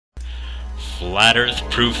Flat Earth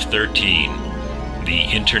Proof 13, the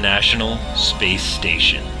International Space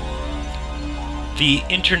Station. The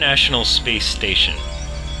International Space Station,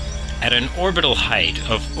 at an orbital height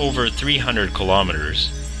of over 300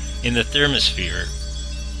 kilometers in the thermosphere.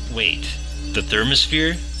 Wait, the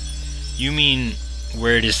thermosphere? You mean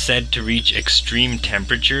where it is said to reach extreme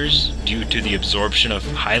temperatures due to the absorption of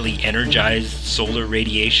highly energized solar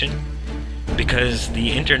radiation? Because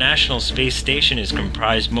the International Space Station is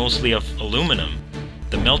comprised mostly of aluminum,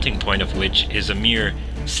 the melting point of which is a mere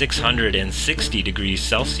 660 degrees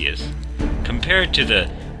Celsius, compared to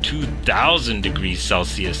the 2000 degrees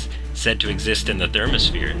Celsius said to exist in the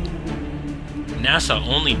thermosphere. NASA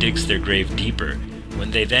only digs their grave deeper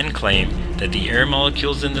when they then claim that the air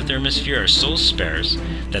molecules in the thermosphere are so sparse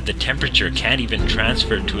that the temperature can't even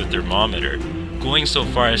transfer to a thermometer, going so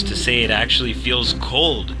far as to say it actually feels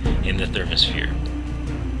cold in the thermosphere.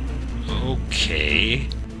 Okay.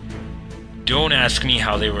 Don't ask me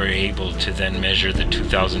how they were able to then measure the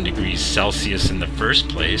 2000 degrees Celsius in the first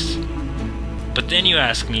place. But then you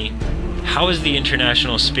ask me, how is the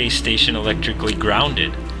International Space Station electrically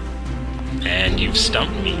grounded? And you've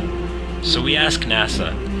stumped me. So we ask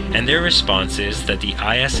NASA, and their response is that the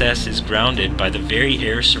ISS is grounded by the very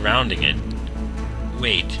air surrounding it.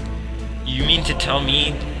 Wait, you mean to tell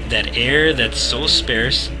me that air that's so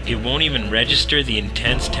sparse it won't even register the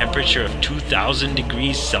intense temperature of 2000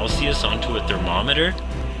 degrees Celsius onto a thermometer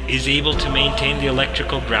is able to maintain the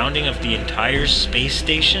electrical grounding of the entire space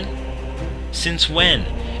station? Since when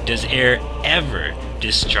does air ever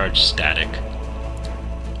discharge static?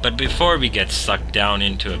 But before we get sucked down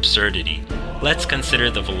into absurdity, let's consider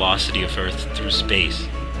the velocity of Earth through space,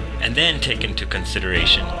 and then take into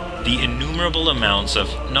consideration the innumerable amounts of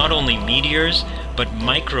not only meteors, but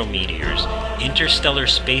micrometeors, interstellar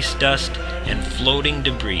space dust, and floating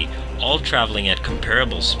debris, all traveling at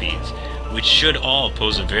comparable speeds, which should all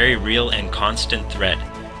pose a very real and constant threat,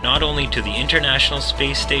 not only to the International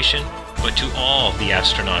Space Station, but to all the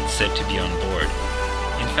astronauts said to be on board.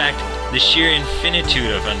 In fact, the sheer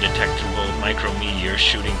infinitude of undetectable micrometeors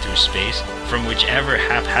shooting through space, from whichever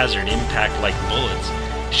haphazard impact like bullets,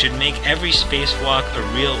 should make every spacewalk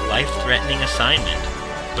a real life-threatening assignment.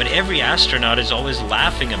 But every astronaut is always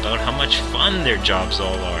laughing about how much fun their jobs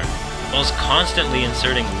all are, whilst constantly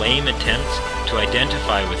inserting lame attempts to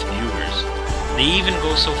identify with viewers. They even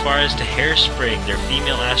go so far as to hairspraying their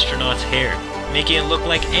female astronauts' hair, making it look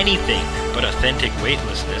like anything but authentic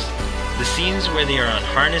weightlessness. The scenes where they are on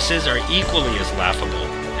harnesses are equally as laughable,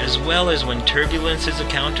 as well as when turbulence is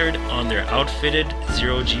encountered on their outfitted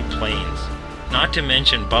zero-G planes, not to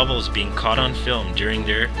mention bubbles being caught on film during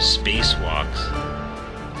their spacewalks.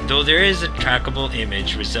 Though there is a trackable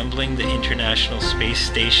image resembling the International Space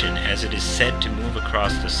Station as it is said to move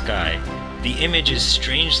across the sky, the image is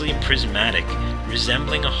strangely prismatic,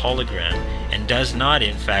 resembling a hologram, and does not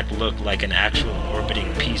in fact look like an actual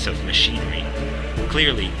orbiting piece of machinery.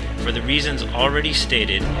 Clearly, for the reasons already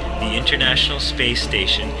stated, the International Space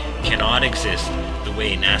Station cannot exist the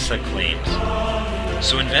way NASA claims.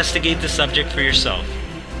 So investigate the subject for yourself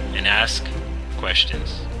and ask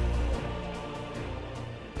questions.